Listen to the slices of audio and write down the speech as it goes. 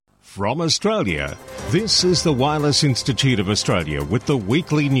From Australia, this is the Wireless Institute of Australia with the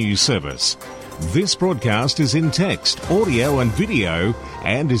weekly news service. This broadcast is in text, audio and video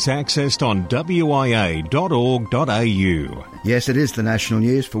and is accessed on wia.org.au. Yes, it is the national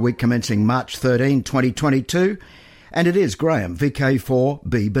news for week commencing March 13, 2022, and it is Graham,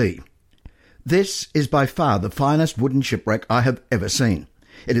 VK4BB. This is by far the finest wooden shipwreck I have ever seen.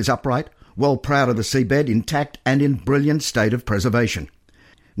 It is upright, well proud of the seabed, intact and in brilliant state of preservation.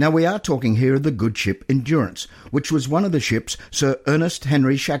 Now, we are talking here of the good ship Endurance, which was one of the ships Sir Ernest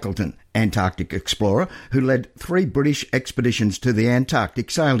Henry Shackleton, Antarctic explorer, who led 3 British expeditions to the Antarctic,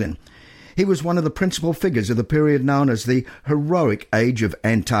 sailed in. He was one of the principal figures of the period known as the heroic age of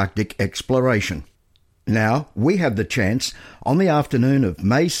Antarctic exploration. Now, we have the chance, on the afternoon of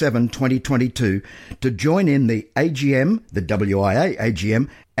May 7, 2022, to join in the AGM, the WIA AGM,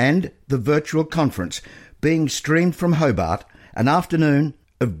 and the virtual conference, being streamed from Hobart, an afternoon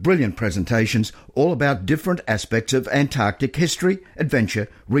of brilliant presentations all about different aspects of Antarctic history, adventure,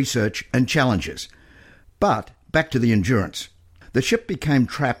 research and challenges. But back to the Endurance. The ship became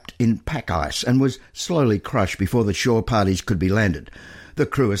trapped in pack ice and was slowly crushed before the shore parties could be landed. The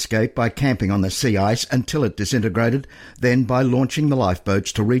crew escaped by camping on the sea ice until it disintegrated, then by launching the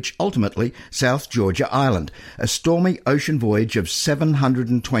lifeboats to reach ultimately South Georgia Island, a stormy ocean voyage of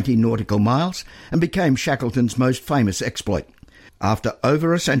 720 nautical miles, and became Shackleton's most famous exploit. After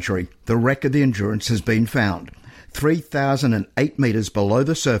over a century, the wreck of the Endurance has been found, 3,008 metres below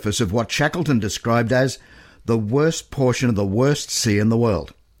the surface of what Shackleton described as the worst portion of the worst sea in the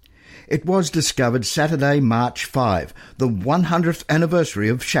world. It was discovered Saturday, March 5, the 100th anniversary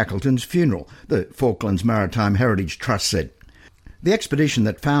of Shackleton's funeral, the Falklands Maritime Heritage Trust said. The expedition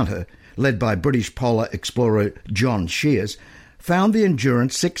that found her, led by British polar explorer John Shears, found the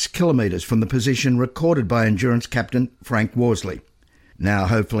Endurance 6 kilometres from the position recorded by Endurance captain Frank Worsley. Now,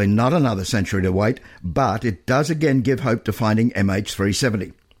 hopefully not another century to wait, but it does again give hope to finding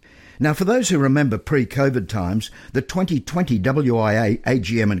MH370. Now, for those who remember pre-COVID times, the 2020 WIA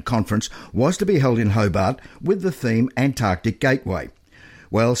AGM and conference was to be held in Hobart with the theme Antarctic Gateway.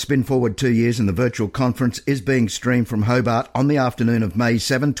 Well, spin forward 2 years and the virtual conference is being streamed from Hobart on the afternoon of May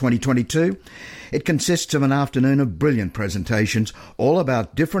 7, 2022. It consists of an afternoon of brilliant presentations all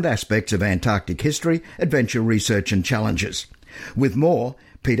about different aspects of Antarctic history, adventure, research and challenges. With more,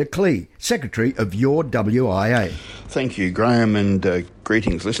 Peter Klee, Secretary of your WIA. Thank you, Graham, and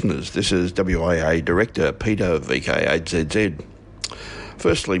greetings, listeners. This is WIA Director Peter VK8ZZ.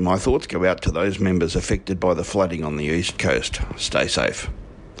 Firstly, my thoughts go out to those members affected by the flooding on the east coast. Stay safe.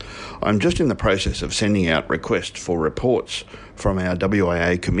 I'm just in the process of sending out requests for reports from our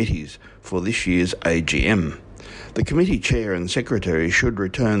WIA committees for this year's AGM. The committee chair and secretary should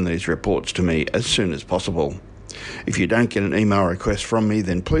return these reports to me as soon as possible. If you don't get an email request from me,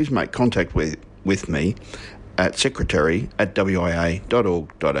 then please make contact with me at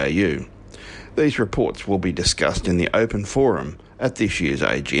secretary@wia.org.au. These reports will be discussed in the open forum at this year's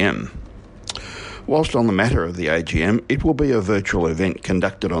AGM. Whilst on the matter of the AGM, it will be a virtual event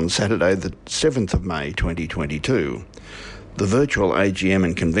conducted on Saturday the 7th of May 2022. The virtual AGM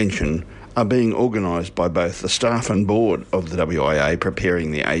and convention are being organised by both the staff and board of the WIA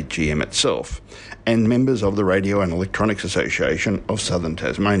preparing the AGM itself and members of the Radio and Electronics Association of Southern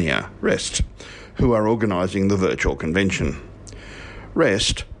Tasmania, REST, who are organising the virtual convention.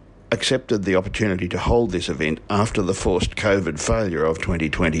 REST accepted the opportunity to hold this event after the forced COVID failure of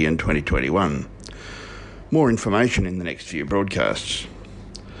 2020 and 2021. More information in the next few broadcasts.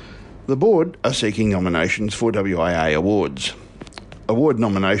 The board are seeking nominations for WIA awards. Award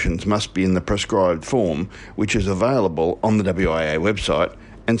nominations must be in the prescribed form, which is available on the WIA website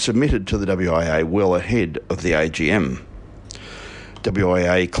and submitted to the WIA well ahead of the AGM.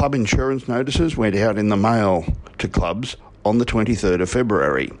 WIA club insurance notices went out in the mail to clubs on the 23rd of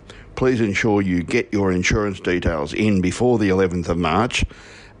February. Please ensure you get your insurance details in before the 11th of March,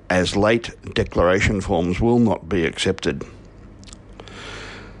 as late declaration forms will not be accepted.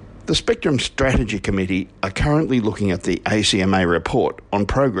 The Spectrum Strategy Committee are currently looking at the ACMA report on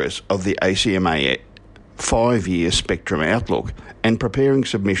progress of the ACMA 5-year Spectrum Outlook and preparing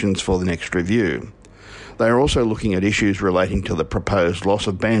submissions for the next review. They are also looking at issues relating to the proposed loss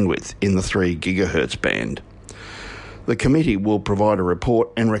of bandwidth in the 3 GHz band. The committee will provide a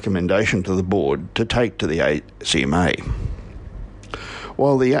report and recommendation to the board to take to the ACMA.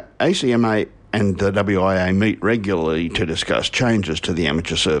 While the ACMA and the WIA meet regularly to discuss changes to the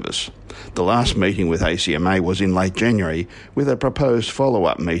amateur service, the last meeting with ACMA was in late January, with a proposed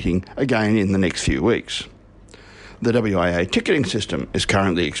follow-up meeting again in the next few weeks. The WIA ticketing system is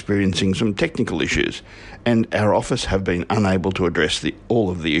currently experiencing some technical issues, and our office have been unable to address all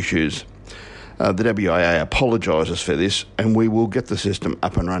of the issues. The WIA apologises for this, and we will get the system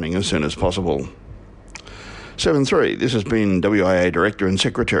up and running as soon as possible. 7.3, this has been WIA Director and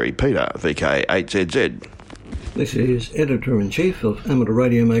Secretary Peter, VK8ZZ. This is Editor-in-Chief of Amateur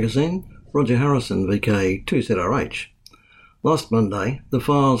Radio Magazine, Roger Harrison, VK2ZRH. Last Monday, the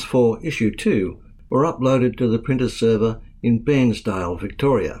files for Issue 2 were uploaded to the printer's server in Bairnsdale,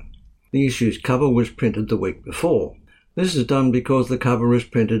 Victoria. The issue's cover was printed the week before. This is done because the cover is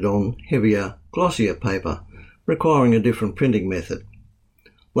printed on heavier, glossier paper, requiring a different printing method.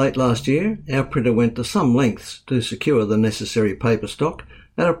 Late last year, our printer went to some lengths to secure the necessary paper stock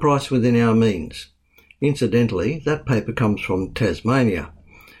at a price within our means. Incidentally, that paper comes from Tasmania.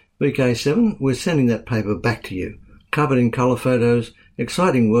 VK7, we're sending that paper back to you, covered in colour photos,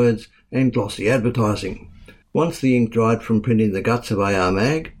 exciting words and glossy advertising. Once the ink dried from printing the guts of AR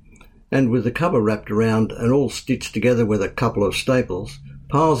Mag, and with the cover wrapped around and all stitched together with a couple of staples,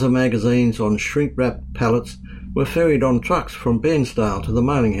 piles of magazines on shrink-wrapped pallets were ferried on trucks from Bairnsdale to the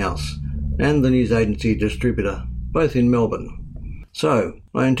mailing house and the news agency distributor, both in Melbourne. So,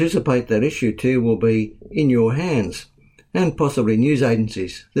 I anticipate that Issue 2 will be in your hands, and possibly news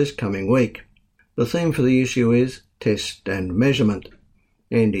agencies, this coming week. The theme for the issue is Test and Measurement.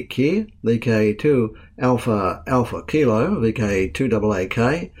 Andy Keir, VK2 Alpha Alpha Kilo,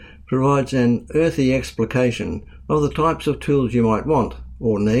 VK2AA, provides an earthy explication of the types of tools you might want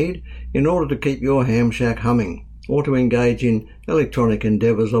or need in order to keep your ham shack humming or to engage in electronic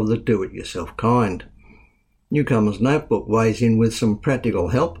endeavours of the do-it-yourself kind. Newcomer's Notebook weighs in with some practical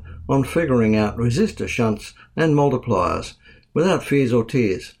help on figuring out resistor shunts and multipliers without fears or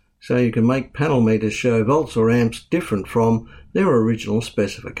tears, so you can make panel meters show volts or amps different from their original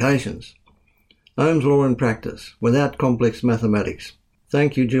specifications. Ohm's law in practice, without complex mathematics.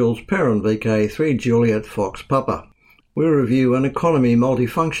 Thank you, Jules Perrin, VK3 Juliet Fox Papa. We review an economy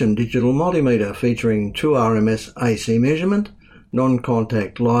multifunction digital multimeter featuring true RMS AC measurement,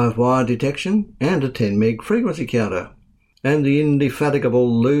 non-contact live wire detection, and a 10 meg frequency counter. And the indefatigable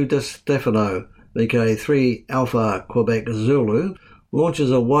Lou De Stefano, VK3 Alpha Quebec Zulu,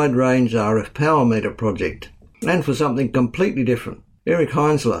 launches a wide-range RF power meter project. And for something completely different, Eric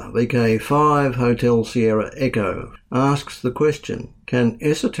Heinzler, VK5 Hotel Sierra Echo, asks the question, can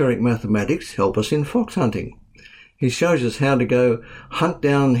esoteric mathematics help us in fox hunting? He shows us how to go hunt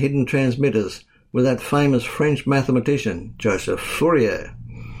down hidden transmitters with that famous French mathematician, Joseph Fourier.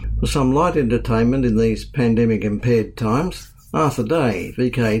 For some light entertainment in these pandemic-impaired times, Arthur Day,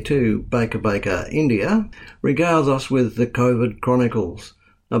 VK2 Baker, India, regales us with the COVID Chronicles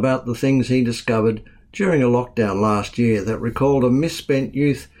about the things he discovered during a lockdown last year that recalled a misspent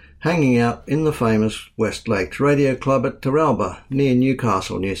youth hanging out in the famous West Lakes Radio Club at Terralba, near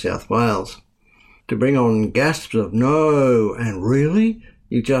Newcastle, New South Wales. To bring on gasps of no and really,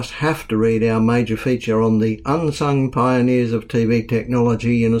 you just have to read our major feature on the unsung pioneers of TV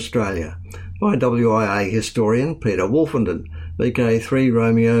technology in Australia by WIA historian Peter Wolfenden, VK3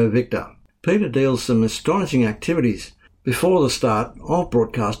 Romeo Victor. Peter deals some astonishing activities before the start of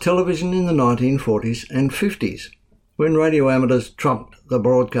broadcast television in the 1940s and 50s, when radio amateurs trumped the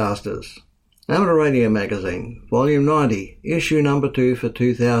broadcasters. Amateur Radio Magazine, Volume 90, Issue Number 2 for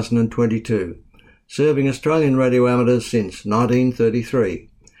 2022, serving Australian radio amateurs since 1933.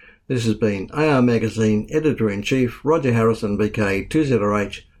 This has been AR Magazine Editor-in-Chief Roger Harrison,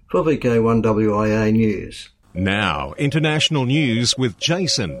 VK2ZRH, for VK1WIA News. Now, international news with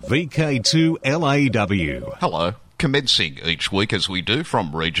Jason, VK2LAW. Hello. Commencing each week as we do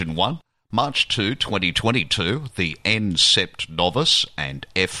from Region 1, March 2, 2022, the N-Sept Novice and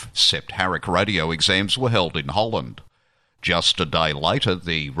F-Sept Harrick radio exams were held in Holland. Just a day later,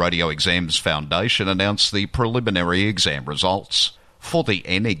 the Radio Exams Foundation announced the preliminary exam results. For the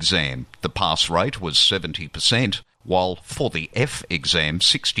N exam, the pass rate was 70%, while for the F exam,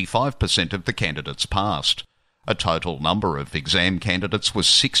 65% of the candidates passed. A total number of exam candidates was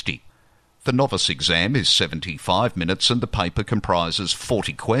 60. The novice exam is 75 minutes and the paper comprises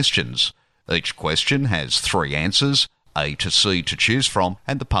 40 questions. Each question has 3 answers, A to C to choose from,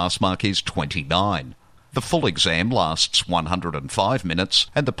 and the pass mark is 29. The full exam lasts 105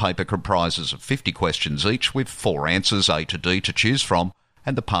 minutes and the paper comprises of 50 questions each with 4 answers, A to D to choose from,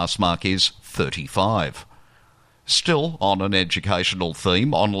 and the pass mark is 35. Still, on an educational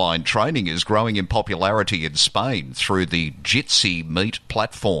theme, online training is growing in popularity in Spain through the Jitsi Meet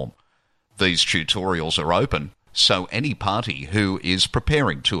platform. These tutorials are open, so any party who is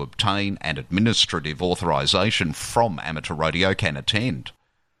preparing to obtain an administrative authorisation from amateur radio can attend.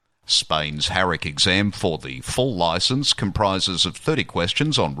 Spain's HAREC exam for the full licence comprises of 30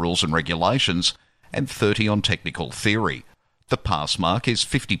 questions on rules and regulations and 30 on technical theory. The pass mark is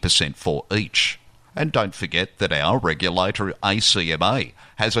 50% for each. And don't forget that our regulator ACMA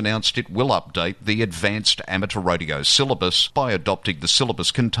has announced it will update the Advanced Amateur Radio syllabus by adopting the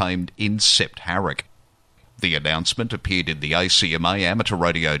syllabus contained in CEPT HAREC. The announcement appeared in the ACMA Amateur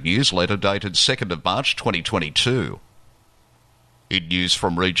Radio newsletter dated 2nd of March 2022. In news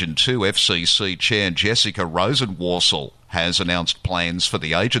from Region 2, FCC Chair Jessica Rosenworcel has announced plans for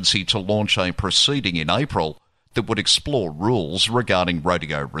the agency to launch a proceeding in April that would explore rules regarding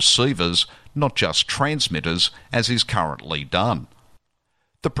radio receivers, not just transmitters, as is currently done.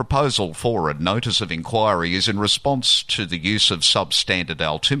 The proposal for a notice of inquiry is in response to the use of substandard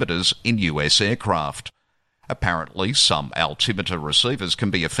altimeters in US aircraft. Apparently, some altimeter receivers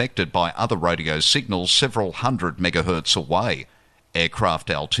can be affected by other radio signals several hundred megahertz away. Aircraft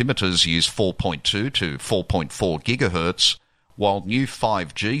altimeters use 4.2 to 4.4 gigahertz, while new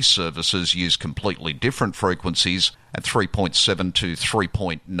 5G services use completely different frequencies at 3.7 to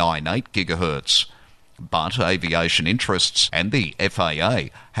 3.98 gigahertz. But aviation interests and the FAA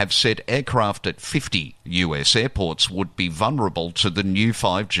have said aircraft at 50 US airports would be vulnerable to the new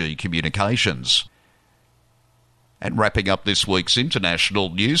 5G communications. And wrapping up this week's international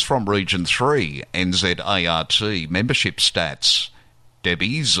news from Region 3, NZART membership stats.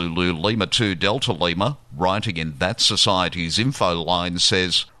 Debbie Zulu Lima 2 Delta Lima, writing in That Society's info line,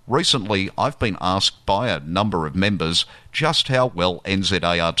 says, "Recently I've been asked by a number of members just how well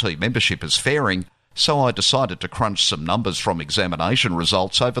NZART membership is faring, so I decided to crunch some numbers from examination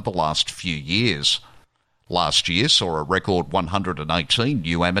results over the last few years. Last year saw a record 118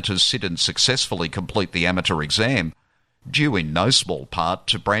 new amateurs sit and successfully complete the amateur exam, due in no small part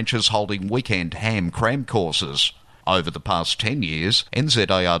to branches holding weekend ham cram courses. Over the past 10 years,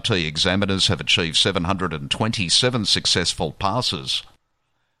 NZART examiners have achieved 727 successful passes.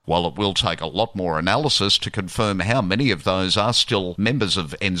 While it will take a lot more analysis to confirm how many of those are still members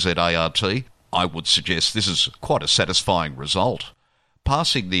of NZART, I would suggest this is quite a satisfying result.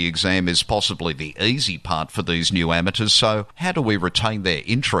 Passing the exam is possibly the easy part for these new amateurs, so how do we retain their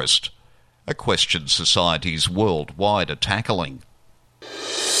interest? A question societies worldwide are tackling."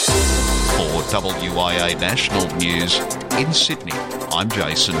 For WIA National News in Sydney, I'm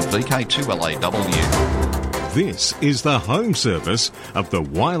Jason, VK2LAW. This is the home service of the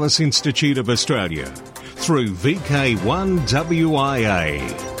Wireless Institute of Australia through VK1WIA.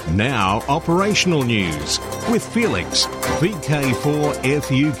 Now operational news with Felix,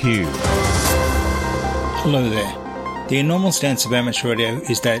 VK4FUQ. Hello there. The normal stance of amateur radio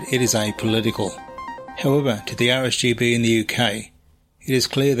is that it is apolitical. However, to the RSGB in the UK, it is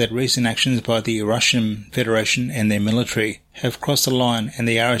clear that recent actions by the Russian Federation and their military have crossed the line, and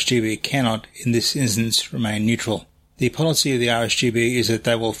the RSGB cannot, in this instance, remain neutral. The policy of the RSGB is that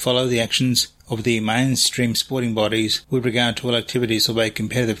they will follow the actions of the mainstream sporting bodies with regard to all activities of a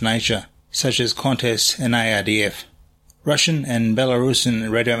competitive nature, such as contests and ARDF. Russian and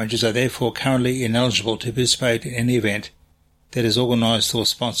Belarusian radio amateurs are therefore currently ineligible to participate in any event that is organised or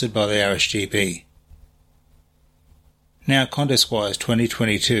sponsored by the RSGB. Now, contest-wise,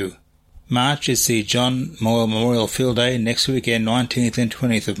 2022. March is the John Moyle Memorial Field Day next weekend, 19th and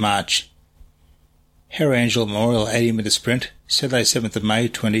 20th of March. Harry Angel Memorial 80-metre Sprint, Saturday 7th of May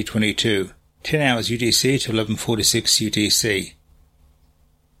 2022, 10 hours UTC to 11:46 UTC.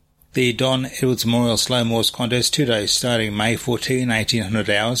 The Don Edwards Memorial Slow Morse Contest, 2 days starting May 14, 1800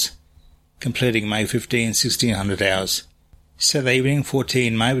 hours, completing May 15, 1600 hours. Saturday evening,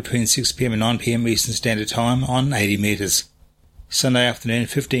 14 May, between 6 p.m. and 9 p.m. Eastern Standard Time on 80 metres. Sunday afternoon,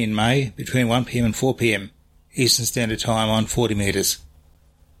 15 May, between 1 p.m. and 4 p.m. Eastern Standard Time on 40 metres.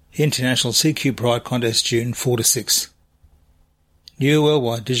 International CQ Pride Contest, June 4 to 6. New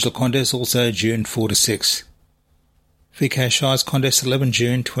Worldwide Digital Contest, also June 4 to 6. VK Shires Contest, 11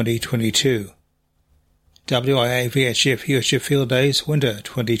 June 2022. WIA VHF UHF Field Days, Winter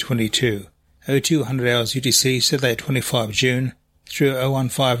 2022. 0200 hours UTC, Saturday 25 June, through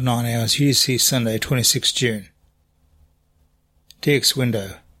 0159 hours UTC, Sunday 26 June. DX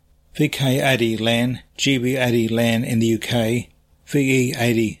Window. VK80 LAN, GB80 LAN in the UK,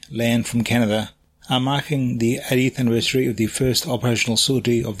 VE80 LAN from Canada, are marking the 80th anniversary of the first operational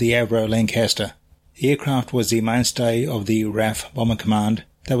sortie of the Avro Lancaster. The aircraft was the mainstay of the RAF Bomber Command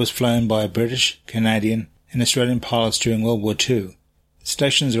that was flown by British, Canadian and Australian pilots during World War II.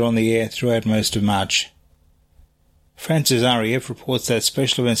 Stations are on the air throughout most of March. France's RAF reports that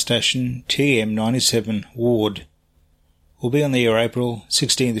Special Event Station TM97 Ward will be on the air April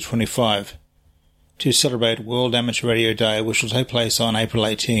 16 to 25. to celebrate World Amateur Radio Day, which will take place on April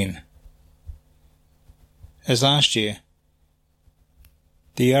 18. As last year,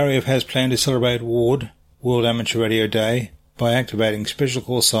 the RAF has planned to celebrate World Amateur Radio Day by activating special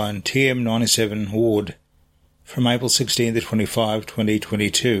call sign TM97 Ward from April 16 to 25,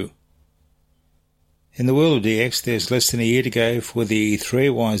 2022. In the world of DX, there's less than a year to go for the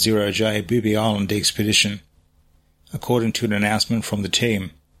 3Y0J Booby Island expedition, according to an announcement from the team.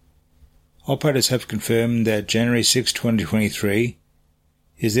 Operators have confirmed that January 6, 2023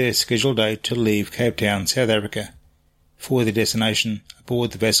 is their scheduled date to leave Cape Town, South Africa, for the destination aboard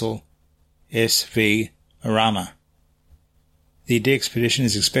the vessel SV Marama. The D expedition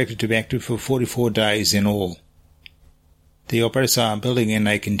is expected to be active for 44 days in all. The operators are building in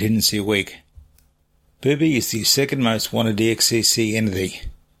a contingency week. Booby is the second most wanted DXCC entity.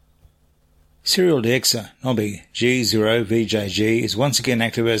 Serial DXer Nobby G0VJG is once again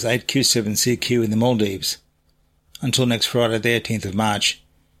active as 8Q7CQ in the Maldives until next Friday the 18th of March.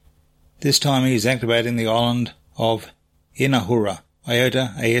 This time he is activating the island of Inahura,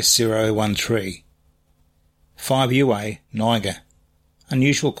 IOTA AS013. 5UA Niger.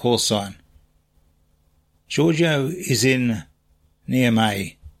 Unusual call sign. Giorgio is in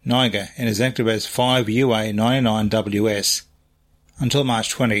Niamey, Niger, and is active as 5UA99WS until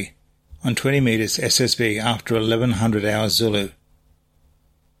March 20 on 20 metres SSB after 1100 hours Zulu.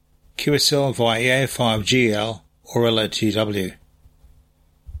 QSL via EA5GL or LOTW.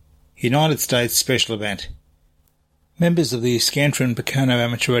 United States Special Event. Members of the Scantron Picano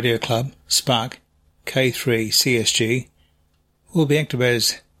Amateur Radio Club, SPARC, K3CSG, will be active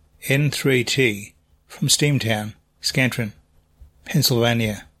as N3T from Steamtown, Scantron,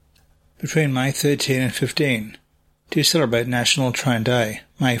 Pennsylvania, between May 13 and 15 to celebrate National Train Day,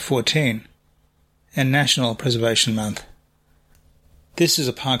 May 14, and National Preservation Month. This is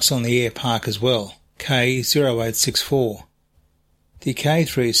a Parks on the Air park as well, K0864. The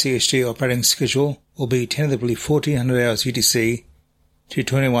K3CSG operating schedule will be tentatively 1400 hours UTC to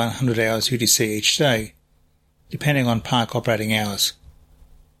 2100 hours UTC each day, depending on park operating hours.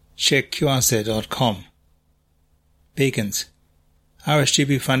 Check qrz.com. Beacons.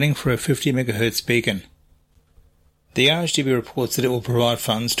 RSGB funding for a 50 MHz beacon. The RSGB reports that it will provide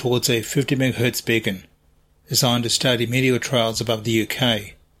funds towards a 50 MHz beacon designed to study meteor trails above the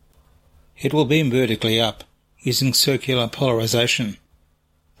UK. It will beam vertically up using circular polarization.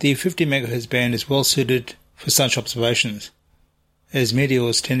 The 50 MHz band is well suited for such observations, as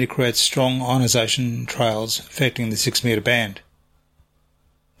meteors tend to create strong ionization trails affecting the 6 metre band.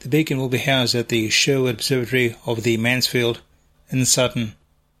 The beacon will be housed at the Sherwood Observatory of the Mansfield and Sutton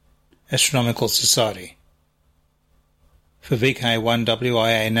Astronomical Society. For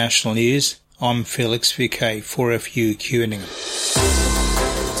VK1WIA National News, I'm Felix VK4FU Cuningham.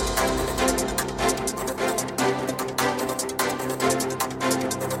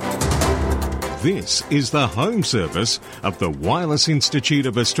 This is the home service of the Wireless Institute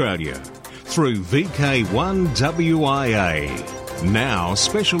of Australia through VK1WIA. Now,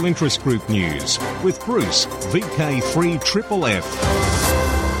 Special Interest Group News with Bruce,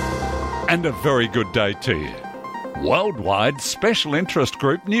 VK3FFF. And a very good day to you. Worldwide Special Interest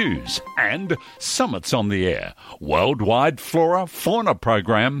Group News and Summits on the Air, Worldwide Flora Fauna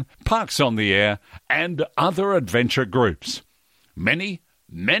Program, Parks on the Air and other adventure groups. Many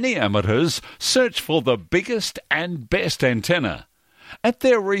amateurs search for the biggest and best antenna. At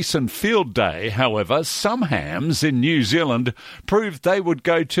their recent field day, however, some hams in New Zealand proved they would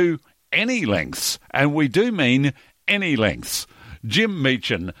go to any lengths, and we do mean any lengths. Jim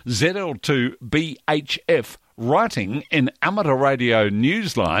Meechan, ZL2BHF, writing in Amateur Radio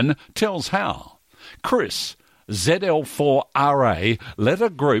Newsline, tells how. Chris, ZL4RA, led a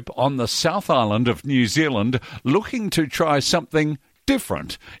group on the South Island of New Zealand looking to try something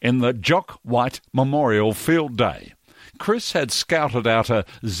different in the Jock White Memorial Field Day. Chris had scouted out a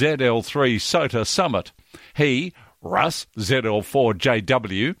ZL3 SOTA Summit. He, Russ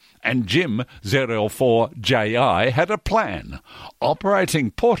ZL4JW and Jim ZL4JI had a plan,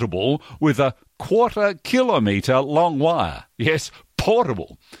 operating portable with a 1/4 kilometre long wire. Yes,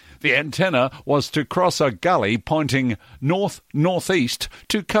 portable. The antenna was to cross a gully pointing north-northeast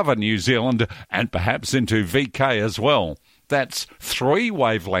to cover New Zealand and perhaps into VK as well. That's 3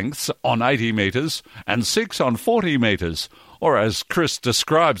 wavelengths on 80 metres and 6 on 40 metres, or as Chris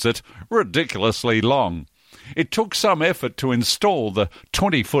describes it, ridiculously long. It took some effort to install the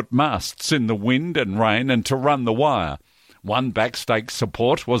 20-foot masts in the wind and rain and to run the wire. One backstake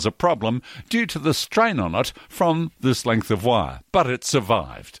support was a problem due to the strain on it from this length of wire, but it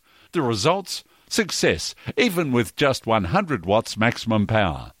survived. The results? Success, even with just 100 watts maximum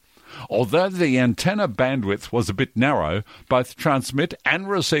power. Although the antenna bandwidth was a bit narrow, both transmit and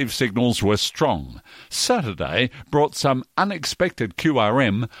receive signals were strong. Saturday brought some unexpected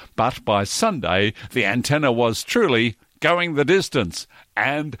QRM, but by Sunday the antenna was truly going the distance,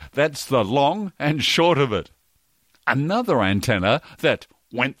 and that's the long and short of it. Another antenna that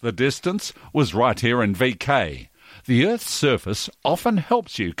went the distance was right here in VK. The Earth's surface often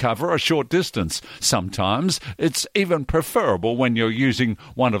helps you cover a short distance. Sometimes it's even preferable when you're using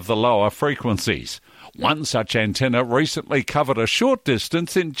one of the lower frequencies. One such antenna recently covered a short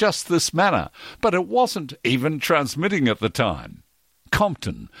distance in just this manner, but it wasn't even transmitting at the time.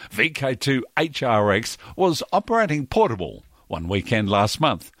 Compton VK2HRX was operating portable one weekend last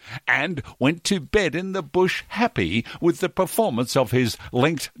month and went to bed in the bush happy with the performance of his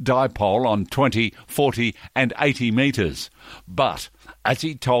linked dipole on 20, 40 and 80 metres. But, as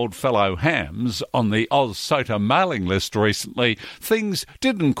he told fellow hams on the OzSOTA mailing list recently, things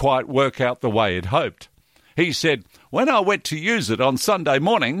didn't quite work out the way he'd hoped. He said, "When I went to use it on Sunday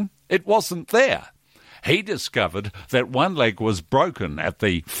morning, it wasn't there." He discovered that one leg was broken at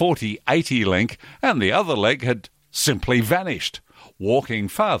the 40-80 link and the other leg had simply vanished. Walking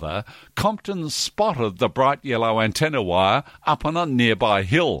farther, Compton spotted the bright yellow antenna wire up on a nearby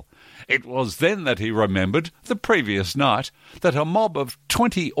hill. It was then that he remembered, the previous night, that a mob of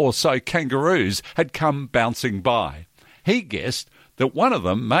 20 or so kangaroos had come bouncing by. He guessed that one of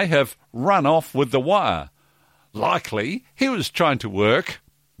them may have run off with the wire. Likely he was trying to work,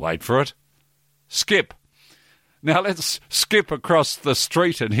 wait for it, skip. Now let's skip across the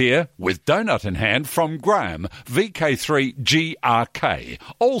street and hear, with donut in hand, from Graham, VK3GRK,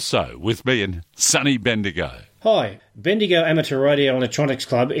 also with me and Sonny Bendigo. Hi, Bendigo Amateur Radio Electronics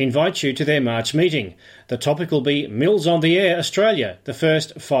Club invites you to their March meeting. The topic will be Mills on the Air Australia, the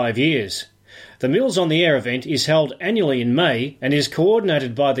first 5 years. The Mills on the Air event is held annually in May and is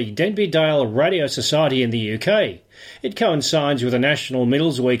coordinated by the Denby Dale Radio Society in the UK. It coincides with a National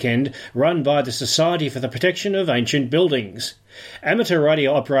Mills Weekend run by the Society for the Protection of Ancient Buildings. Amateur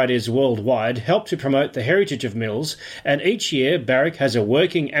radio operators worldwide help to promote the heritage of mills, and each year Barrick has a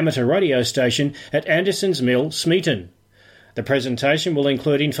working amateur radio station at Anderson's Mill, Smeaton. The presentation will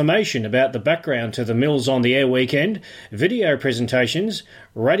include information about the background to the Mills on the Air weekend, video presentations,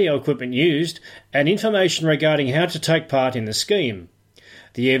 radio equipment used, and information regarding how to take part in the scheme.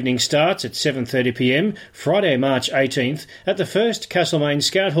 The evening starts at 7:30pm, Friday, March 18th, at the First Castlemaine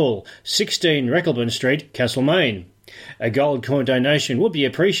Scout Hall, 16 Reckelburn Street, Castlemaine. A gold coin donation will be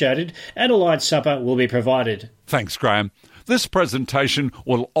appreciated and a light supper will be provided. Thanks, Graham. This presentation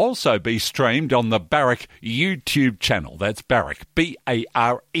will also be streamed on the Barrick YouTube channel. That's Barrick,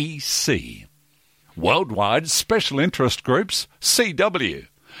 B-A-R-E-C. Worldwide Special Interest Groups, CW.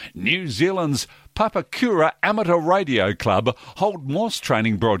 New Zealand's Papakura Amateur Radio Club hold Morse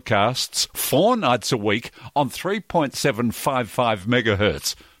training broadcasts 4 nights a week on 3.755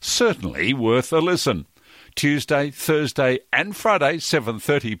 MHz. Certainly worth a listen. Tuesday, Thursday and Friday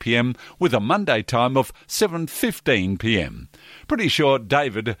 7:30pm with a Monday time of 7:15pm. Pretty sure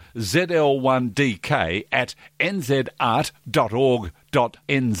David, ZL1DK at nzart.org.nz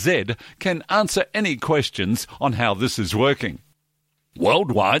can answer any questions on how this is working.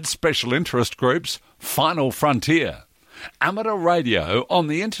 Worldwide Special Interest Groups, Final Frontier. Amateur Radio on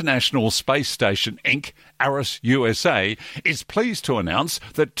the International Space Station Inc., ARIS USA, is pleased to announce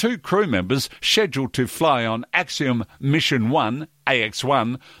that 2 crew members scheduled to fly on Axiom Mission 1,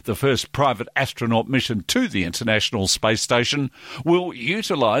 AX-1, the first private astronaut mission to the International Space Station, will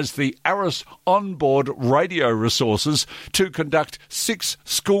utilise the ARIS onboard radio resources to conduct 6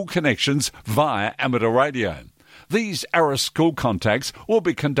 school connections via amateur radio. These ARIS school contacts will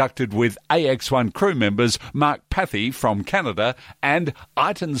be conducted with AX-1 crew members Mark Pathy from Canada and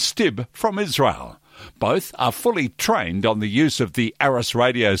Eitan Stib from Israel. Both are fully trained on the use of the ARIS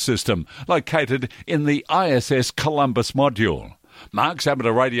radio system, located in the ISS Columbus module. Mark's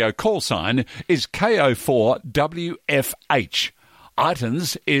amateur radio call sign is KO4WFH.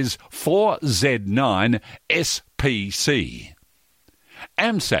 Eitan's is 4Z9SPC.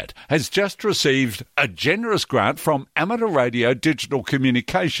 AMSAT has just received a generous grant from Amateur Radio Digital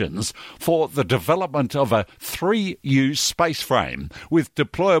Communications for the development of a 3U space frame with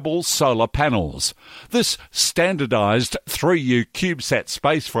deployable solar panels. This standardised 3U CubeSat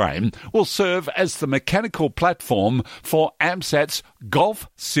space frame will serve as the mechanical platform for AMSAT's Golf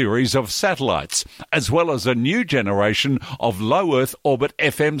series of satellites, as well as a new generation of low Earth orbit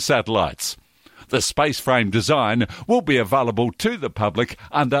FM satellites. The space frame design will be available to the public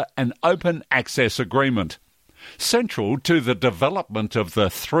under an open access agreement. Central to the development of the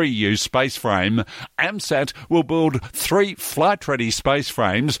 3U space frame, AMSAT will build 3 flight-ready space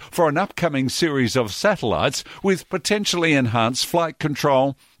frames for an upcoming series of satellites with potentially enhanced flight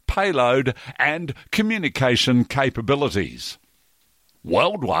control, payload and communication capabilities.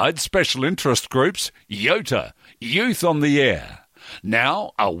 Worldwide special interest groups, YOTA, Youth on the Air.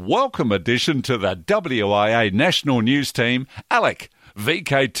 Now, a welcome addition to the WIA National News Team, Alec,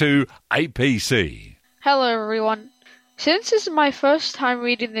 VK2 APC. Hello everyone. Since this is my first time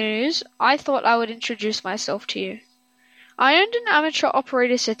reading the news, I thought I would introduce myself to you. I earned an amateur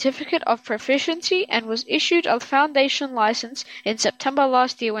operator certificate of proficiency and was issued a foundation license in September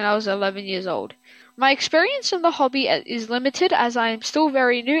last year when I was 11 years old. My experience in the hobby is limited as I am still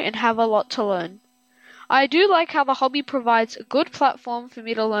very new and have a lot to learn. I do like how the hobby provides a good platform for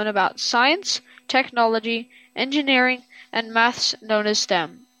me to learn about science, technology, engineering, and maths known as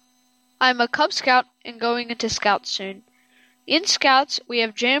STEM. I'm a Cub Scout and going into Scouts soon. In Scouts, we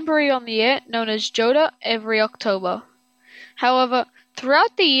have Jamboree on the Air known as JOTA every October. However,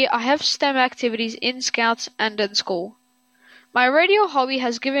 throughout the year I have STEM activities in Scouts and in school. My radio hobby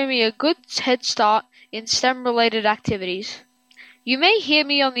has given me a good head start in STEM-related activities. You may hear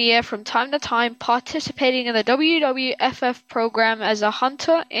me on the air from time to time participating in the WWFF program as a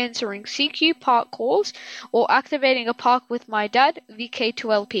hunter answering CQ park calls or activating a park with my dad,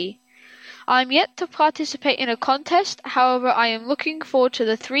 VK2LP. I am yet to participate in a contest, however I am looking forward to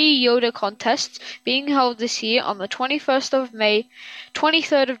the 3 YOTA contests being held this year on the 21st of May,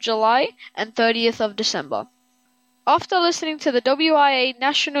 23rd of July and 30th of December. After listening to the WIA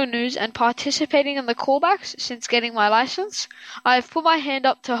national news and participating in the callbacks since getting my license, I have put my hand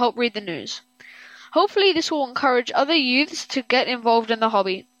up to help read the news. Hopefully this will encourage other youths to get involved in the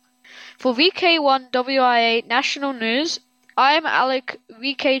hobby. For VK1 WIA national news, I am Alec,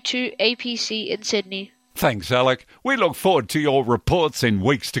 VK2 APC in Sydney. Thanks, Alec. We look forward to your reports in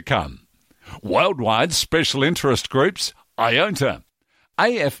weeks to come. Worldwide special interest groups, IOTA,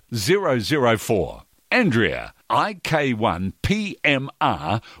 AF004, Andrea,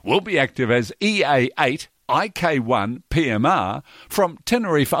 IK1PMR will be active as EA8 IK1PMR from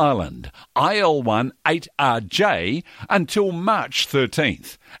Tenerife Island, IL18RJ until March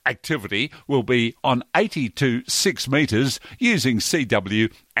 13th. Activity will be on 82 6 metres using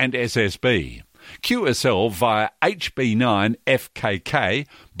CW and SSB. QSL via HB9FKK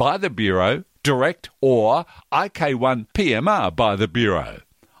by the Bureau, direct or IK1PMR by the Bureau.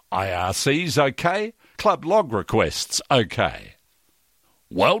 IRC's OK, club log requests OK.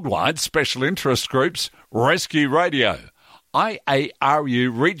 Worldwide special interest groups, Rescue Radio.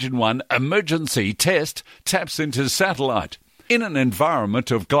 IARU Region 1 emergency test taps into satellite. In an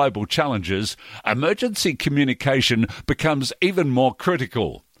environment of global challenges, emergency communication becomes even more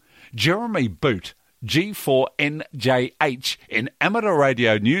critical. Jeremy Boot, G4NJH in Amateur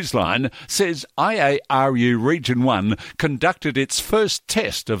Radio Newsline, says IARU Region 1 conducted its first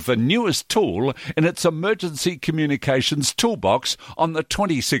test of the newest tool in its emergency communications toolbox on the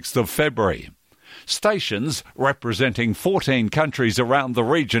 26th of February. Stations representing 14 countries around the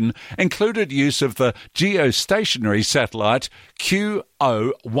region included use of the geostationary satellite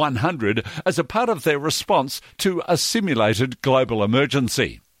QO100 as a part of their response to a simulated global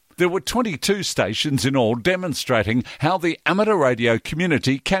emergency. There were 22 stations in all demonstrating how the amateur radio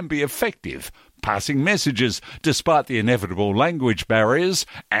community can be effective, passing messages despite the inevitable language barriers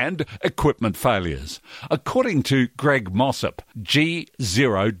and equipment failures. According to Greg Mossop,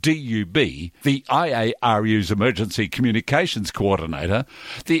 G0DUB, the IARU's Emergency Communications Coordinator,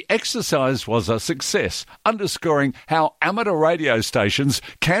 the exercise was a success, underscoring how amateur radio stations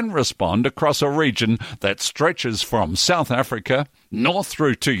can respond across a region that stretches from South Africa north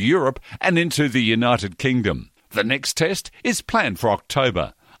through to Europe and into the United Kingdom. The next test is planned for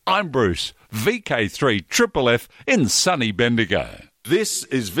October. I'm Bruce, VK3FFF in sunny Bendigo. This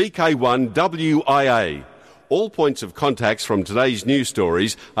is VK1 WIA. All points of contacts from today's news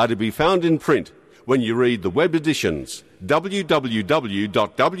stories are to be found in print when you read the web editions, www.wia.org.au.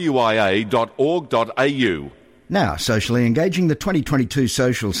 Now, socially engaging the 2022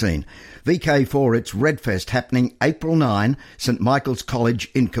 social scene. VK4, it's Redfest happening April 9, St Michael's College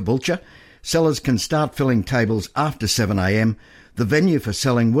in Caboolture. Sellers can start filling tables after 7am. The venue for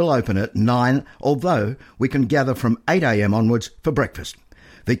selling will open at 9, although we can gather from 8am onwards for breakfast.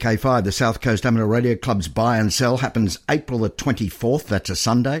 VK5, the South Coast Amateur Radio Club's Buy and Sell, happens April the 24th, that's a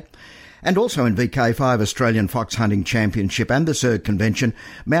Sunday. And also in VK5, Australian Fox Hunting Championship and the SIRG Convention,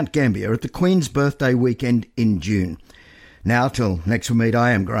 Mount Gambier at the Queen's Birthday weekend in June. Now, till next we meet,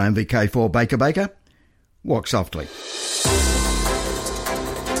 I am Graham, VK4 Baker. Walk softly.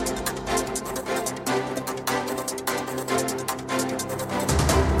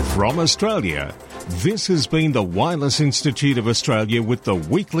 From Australia, this has been the Wireless Institute of Australia with the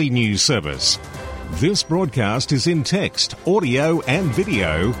weekly news service. This broadcast is in text, audio and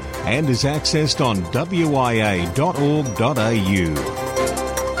video and is accessed on wia.org.au.